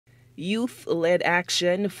Youth-led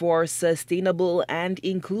action for sustainable and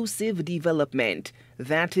inclusive development.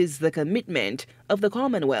 That is the commitment of the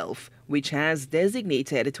Commonwealth, which has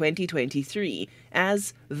designated 2023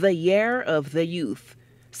 as the Year of the Youth.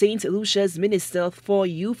 St. Lucia's Minister for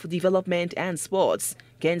Youth Development and Sports,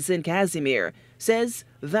 Kenson Casimir, says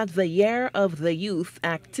that the Year of the Youth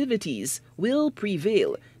activities will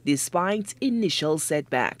prevail despite initial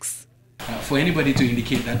setbacks. For anybody to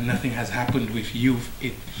indicate that nothing has happened with youth,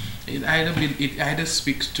 it either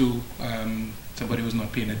speaks to somebody who's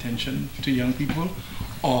not paying attention to young people,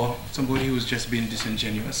 or somebody who's just being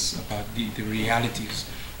disingenuous about the realities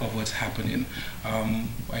of what's happening.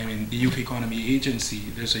 I mean, the Youth Economy Agency,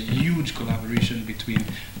 there's a huge collaboration between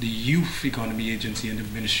the Youth Economy Agency and the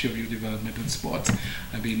Ministry of Youth Development and Sports.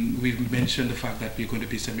 I mean, we've mentioned the fact that we're going to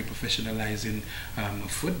be semi-professionalizing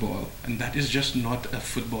football, and that is just not a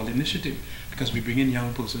football initiative, because we bring in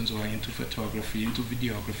young persons who are into photography, into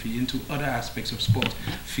videography, into other aspects of sport,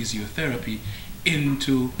 physiotherapy,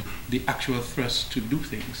 into the actual thrust to do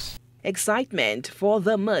things. Excitement for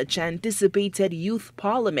the much-anticipated Youth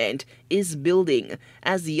Parliament is building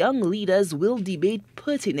as young leaders will debate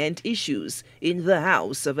pertinent issues in the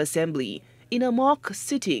House of Assembly in a mock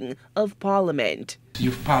sitting of Parliament.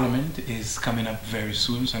 Youth Parliament is coming up very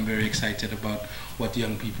soon, so I'm very excited about what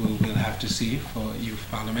young people will have to see for Youth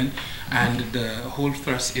Parliament. And the whole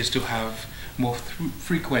thrust is to have more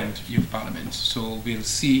frequent youth parliaments. So we'll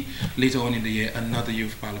see later on in the year another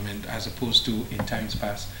youth parliament, as opposed to in times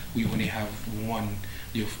past we only have one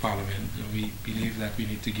youth parliament. We believe that we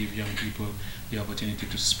need to give young people the opportunity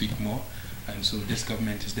to speak more, and so this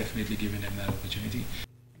government is definitely giving them that opportunity.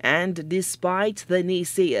 And despite the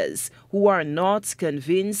naysayers who are not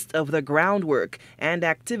convinced of the groundwork and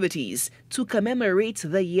activities to commemorate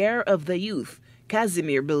the Year of the Youth,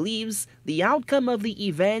 Casimir believes the outcome of the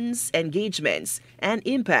events, engagements, and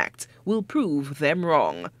impact will prove them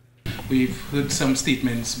wrong. We've heard some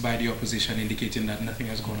statements by the opposition indicating that nothing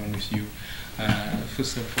has gone on with you.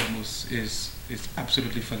 First and foremost, it's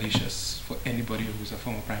absolutely fallacious for anybody who's a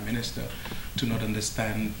former Prime Minister to not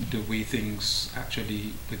understand the way things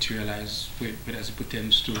actually materialize as it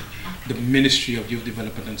pertains to the Ministry of Youth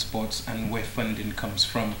Development and Sports and where funding comes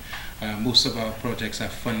from. Most of our projects are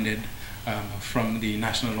funded from the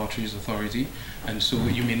National Lotteries Authority, and so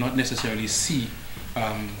you may not necessarily see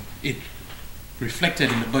it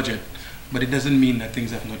reflected in the budget, but it doesn't mean that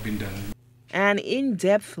things have not been done. An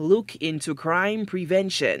in-depth look into crime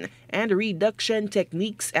prevention and reduction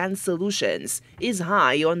techniques and solutions is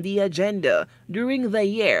high on the agenda during the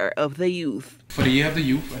Year of the Youth. For the Year of the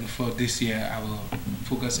Youth and for this year, our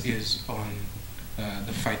focus is on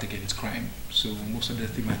the fight against crime. So most of the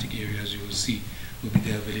thematic areas you will see will be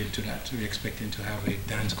delved into that. We're expecting to have a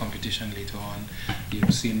dance competition later on.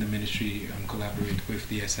 You've seen the ministry collaborate with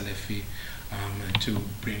the SLFA to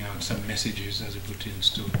bring out some messages as it pertains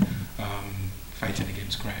to fighting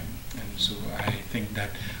against crime. And so I think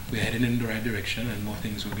that we're heading in the right direction, and more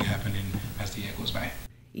things will be happening as the year goes by.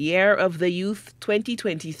 Year of the Youth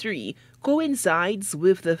 2023 coincides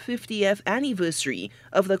with the 50th anniversary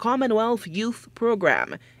of the Commonwealth Youth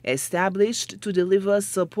Program, established to deliver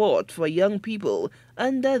support for young people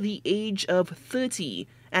under the age of 30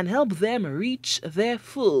 and help them reach their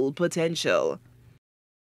full potential.